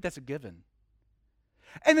 I think that's a given.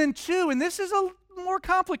 And then two, and this is a more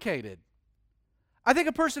complicated, I think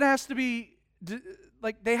a person has to be,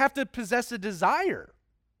 they have to possess a desire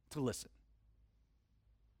to listen.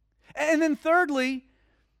 And then thirdly,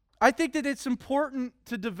 I think that it's important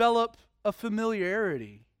to develop a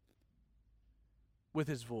familiarity with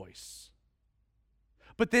his voice.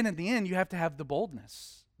 But then in the end, you have to have the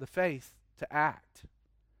boldness, the faith to act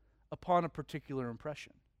upon a particular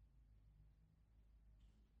impression.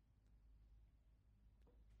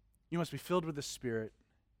 You must be filled with the Spirit.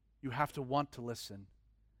 You have to want to listen.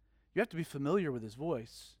 You have to be familiar with his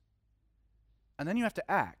voice. And then you have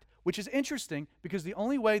to act, which is interesting because the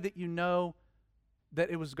only way that you know that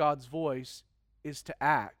it was God's voice is to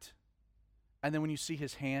act. And then when you see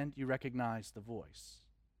his hand, you recognize the voice.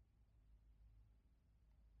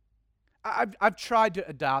 I've tried to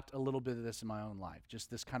adopt a little bit of this in my own life,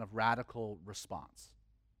 just this kind of radical response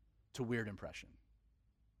to weird impression.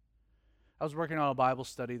 I was working on a Bible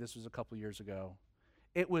study. This was a couple years ago.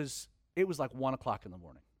 It was like 1 o'clock in the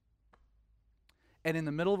morning. And in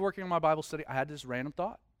the middle of working on my Bible study, I had this random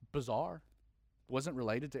thought, bizarre, wasn't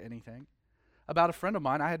related to anything, about a friend of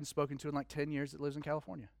mine I hadn't spoken to in like 10 years that lives in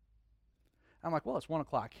California. I'm like, well, it's 1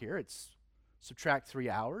 o'clock here. It's subtract 3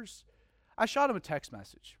 hours. I shot him a text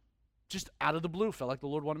message, just out of the blue. Felt like the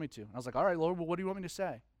Lord wanted me to. And I was like, all right, Lord, well, what do you want me to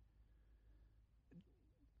say?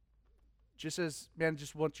 Just says, man,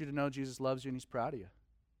 just want you to know Jesus loves you and he's proud of you.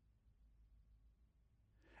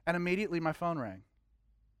 And immediately my phone rang.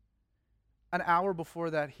 An hour before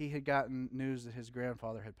that, he had gotten news that his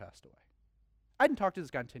grandfather had passed away. I hadn't talked to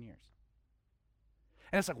this guy in 10 years.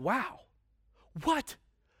 And it's like, wow, what?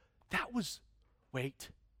 That was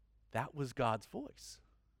God's voice.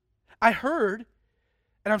 I heard,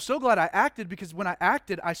 and I'm so glad I acted because when I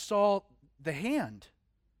acted, I saw the hand.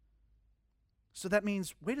 So that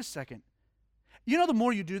means, wait a second. You know, the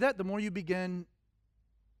more you do that, the more you begin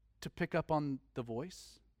to pick up on the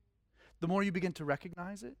voice, the more you begin to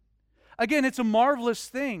recognize it. Again, it's a marvelous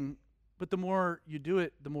thing, but the more you do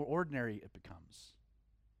it, the more ordinary it becomes.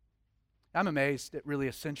 I'm amazed at really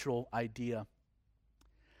a central idea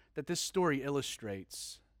that this story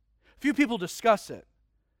illustrates. Few people discuss it.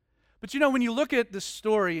 But you know, when you look at this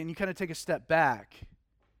story and you kind of take a step back,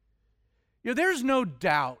 there's no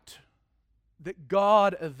doubt that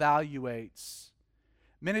God evaluates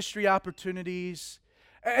ministry opportunities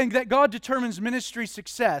and that God determines ministry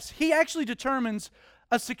success. He actually determines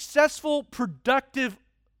a successful, productive,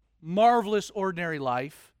 marvelous, ordinary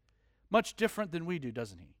life much different than we do,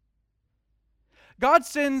 doesn't he? God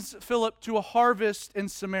sends Philip to a harvest in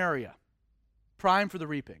Samaria, prime for the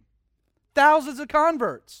reaping. Thousands of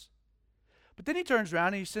converts. But then he turns around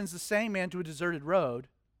and he sends the same man to a deserted road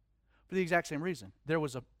for the exact same reason. There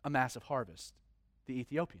was a massive harvest, the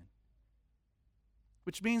Ethiopian.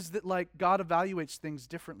 Which means that God evaluates things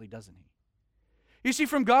differently, doesn't he? You see,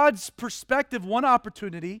 from God's perspective, one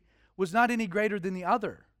opportunity was not any greater than the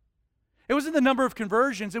other. It wasn't the number of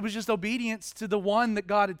conversions, it was just obedience to the one that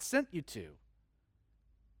God had sent you to.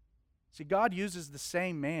 See, God uses the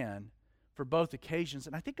same man for both occasions,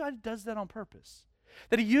 and I think God does that on purpose.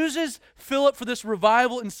 That he uses Philip for this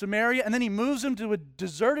revival in Samaria, and then he moves him to a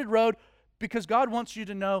deserted road because God wants you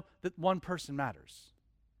to know that one person matters.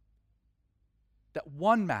 That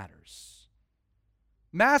one matters.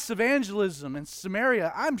 Mass evangelism in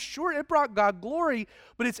Samaria, I'm sure it brought God glory,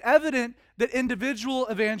 but it's evident that individual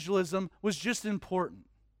evangelism was just important.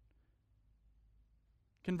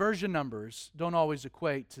 Conversion numbers don't always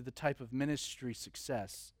equate to the type of ministry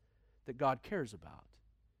success that God cares about.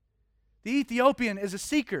 The Ethiopian is a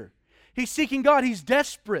seeker. He's seeking God. He's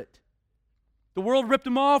desperate. The world ripped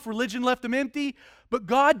him off. Religion left him empty. But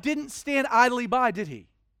God didn't stand idly by, did he?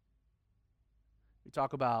 We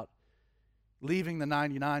talk about leaving the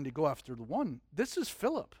 99 to go after the one. This is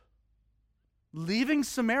Philip. Leaving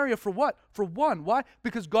Samaria for what? For one. Why?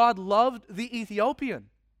 Because God loved the Ethiopian.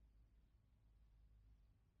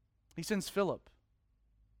 He sends Philip.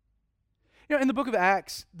 In the book of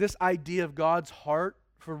Acts, this idea of God's heart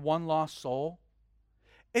for one lost soul,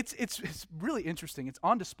 it's really interesting. It's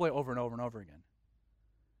on display over and over and over again.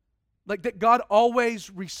 Like that God always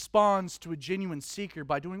responds to a genuine seeker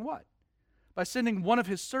by doing what? By sending one of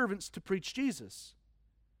his servants to preach Jesus.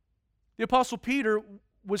 The Apostle Peter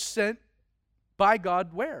was sent by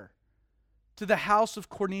God where? To the house of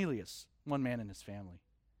Cornelius, one man and his family.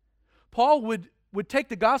 Paul would take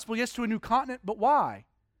the gospel, yes, to a new continent, but why?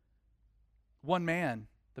 One man,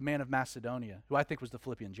 the man of Macedonia, who I think was the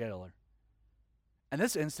Philippian jailer. In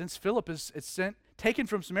this instance, Philip is taken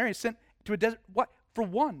from Samaria, sent to a desert. What? For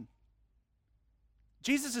one.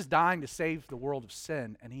 Jesus is dying to save the world of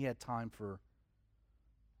sin, and he had time for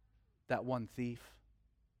that one thief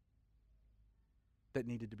that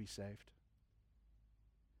needed to be saved.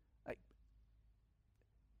 Like,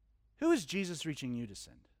 who is Jesus reaching you to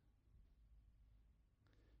send?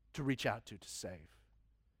 To reach out to save,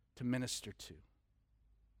 to minister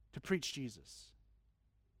to preach Jesus.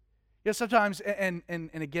 Yeah, sometimes, and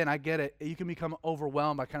again, I get it, you can become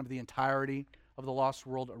overwhelmed by kind of the entirety of the lost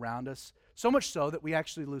world around us, so much so that we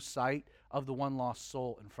actually lose sight of the one lost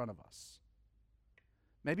soul in front of us.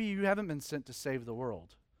 Maybe you haven't been sent to save the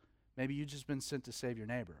world. Maybe you've just been sent to save your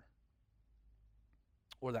neighbor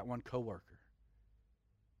or that one coworker.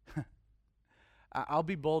 I'll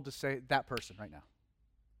be bold to say that person right now.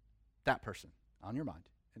 That person on your mind,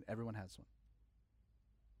 and everyone has one.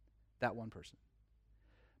 That one person.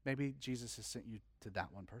 Maybe Jesus has sent you to that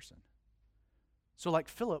one person. So like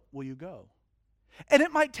Philip, will you go? And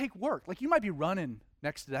it might take work. Like you might be running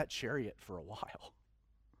next to that chariot for a while.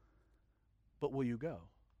 But will you go?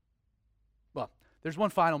 Well, there's one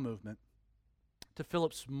final movement to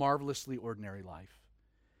Philip's marvelously ordinary life.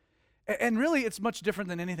 And really, it's much different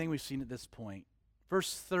than anything we've seen at this point.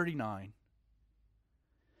 Verse 39.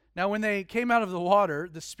 Now when they came out of the water,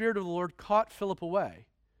 the Spirit of the Lord caught Philip away,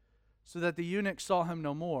 so that the eunuch saw him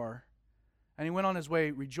no more, and he went on his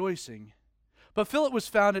way rejoicing. But Philip was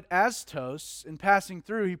found at Astos, and passing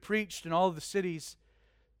through, he preached in all of the cities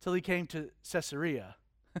till he came to Caesarea.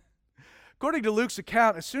 According to Luke's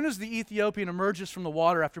account, as soon as the Ethiopian emerges from the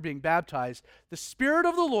water after being baptized, the Spirit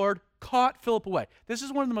of the Lord caught Philip away. This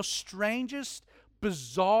is one of the most strangest,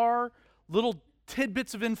 bizarre little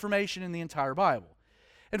tidbits of information in the entire Bible.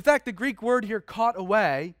 In fact, the Greek word here, caught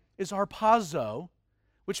away, is harpazo,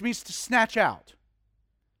 which means to snatch out.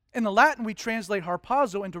 In the Latin, we translate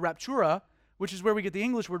harpazo into raptura, which is where we get the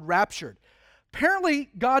English word raptured. Apparently,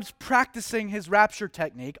 God's practicing his rapture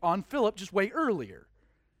technique on Philip just way earlier.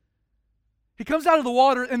 He comes out of the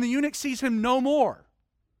water, and the eunuch sees him no more.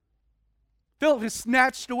 Philip is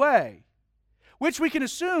snatched away, which we can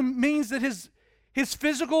assume means that his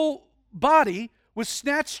physical body was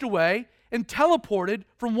snatched away and teleported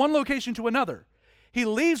from one location to another. He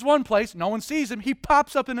leaves one place, no one sees him, he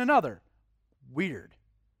pops up in another. Weird.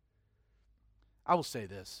 I will say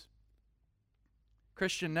this.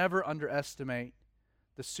 Christian, never underestimate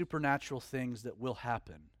the supernatural things that will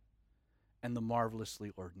happen in the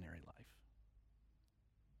marvelously ordinary life.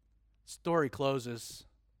 Story closes.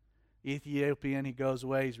 Ethiopian, he goes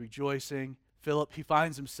away, he's rejoicing. Philip, he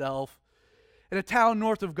finds himself in a town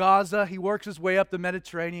north of Gaza. He works his way up the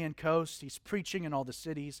Mediterranean coast. He's preaching in all the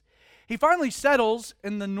cities. He finally settles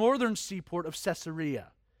in the northern seaport of Caesarea.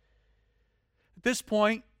 At this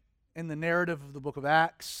point in the narrative of the book of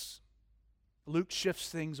Acts, Luke shifts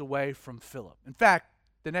things away from Philip. In fact,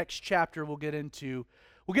 the next chapter we'll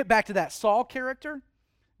get back to that Saul character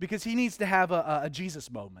because he needs to have a Jesus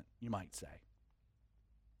moment, you might say.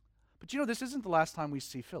 But you know, this isn't the last time we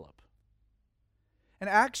see Philip. In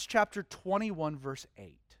Acts chapter 21, verse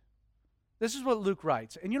 8, this is what Luke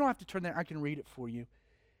writes. And you don't have to turn there, I can read it for you.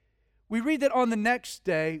 We read that on the next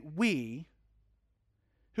day, we,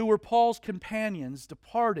 who were Paul's companions,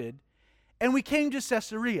 departed, and we came to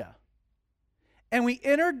Caesarea. And we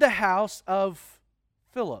entered the house of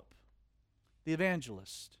Philip, the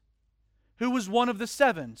evangelist, who was one of the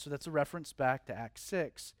 7. So that's a reference back to Acts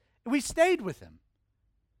 6. And we stayed with him.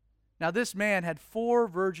 Now this man had 4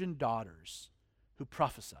 virgin daughters who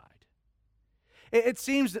prophesied. It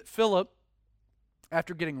seems that Philip,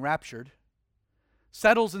 after getting raptured,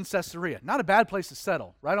 settles in Caesarea. Not a bad place to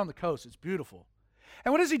settle, right on the coast. It's beautiful.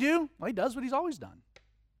 And what does he do? Well, he does what he's always done.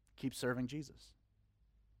 Keeps serving Jesus.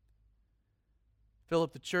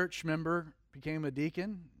 Philip the church member became a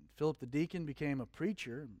deacon. Philip the deacon became a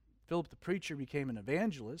preacher. Philip the preacher became an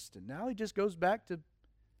evangelist. And now he just goes back to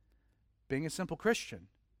being a simple Christian.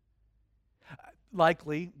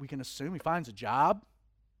 Likely, we can assume he finds a job,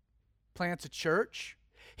 plants a church.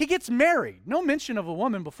 He gets married. No mention of a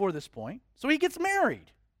woman before this point. So he gets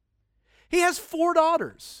married. He has 4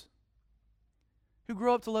 daughters who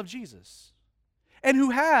grow up to love Jesus and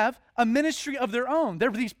who have a ministry of their own.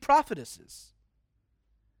 They're these prophetesses.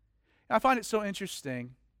 I find it so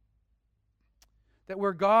interesting that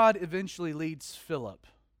where God eventually leads Philip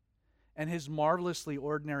and his marvelously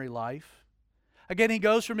ordinary life, again, he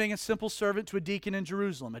goes from being a simple servant to a deacon in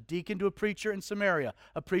Jerusalem, a deacon to a preacher in Samaria,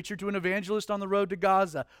 a preacher to an evangelist on the road to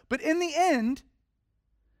Gaza. But in the end,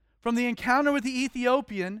 from the encounter with the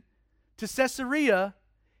Ethiopian to Caesarea,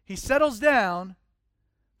 he settles down.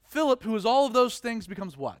 Philip, who is all of those things,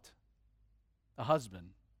 becomes what? A husband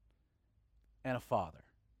and a father.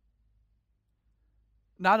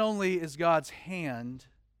 Not only is God's hand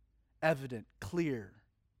evident, clear,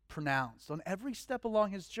 pronounced on every step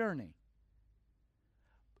along his journey,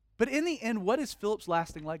 but in the end, what is Philip's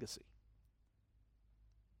lasting legacy?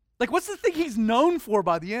 Like, what's the thing he's known for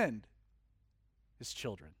by the end? His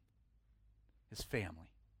children, his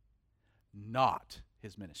family, not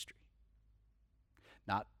his ministry.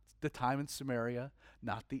 Not the time in Samaria,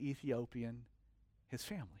 not the Ethiopian, his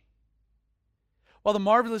family. While the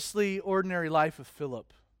marvelously ordinary life of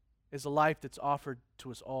Philip is a life that's offered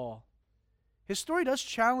to us all, his story does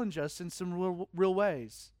challenge us in some real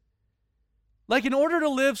ways. Like, in order to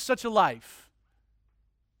live such a life,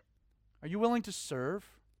 are you willing to serve?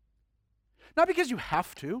 Not because you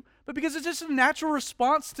have to, but because it's just a natural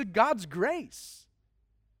response to God's grace.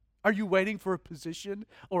 Are you waiting for a position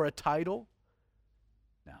or a title?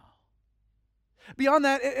 No. Beyond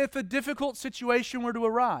that, if a difficult situation were to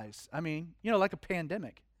arise, like a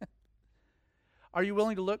pandemic, are you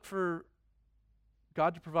willing to look for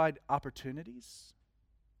God to provide opportunities?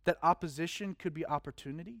 That opposition could be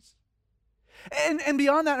opportunities? And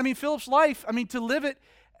beyond that, Philip's life, to live it,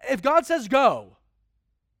 if God says go,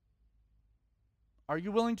 are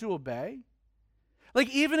you willing to obey? Like,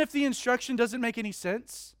 even if the instruction doesn't make any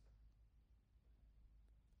sense?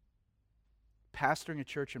 Pastoring a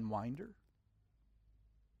church in Winder?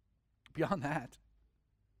 Beyond that,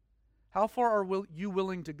 how far are you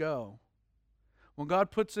willing to go when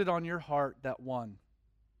God puts it on your heart, that one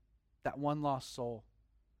lost soul?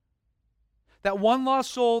 That one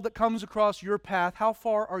lost soul that comes across your path, how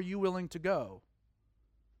far are you willing to go?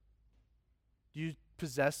 Do you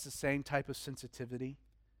possess the same type of sensitivity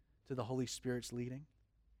to the Holy Spirit's leading?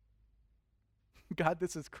 God,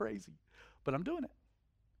 this is crazy, but I'm doing it.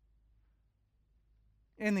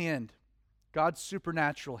 In the end, God's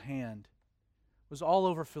supernatural hand was all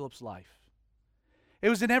over Philip's life. It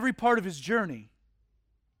was in every part of his journey,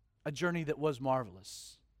 a journey that was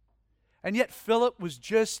marvelous. And yet Philip was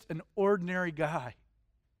just an ordinary guy.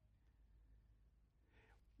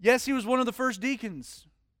 Yes, he was one of the first deacons.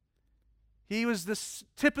 He was the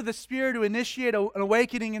tip of the spear to initiate an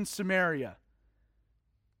awakening in Samaria.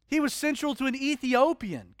 He was central to an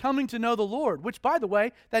Ethiopian coming to know the Lord, which, by the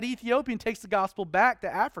way, that Ethiopian takes the gospel back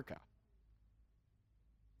to Africa.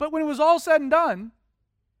 But when it was all said and done,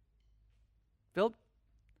 Philip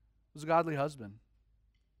was a godly husband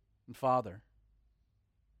and father.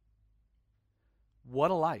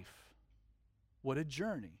 What a life. What a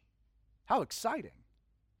journey. How exciting.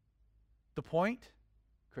 The point,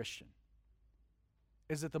 Christian,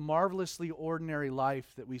 is that the marvelously ordinary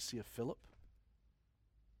life that we see of Philip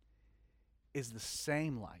is the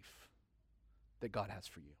same life that God has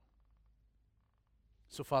for you.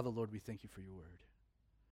 So, Father, Lord, we thank you for your word.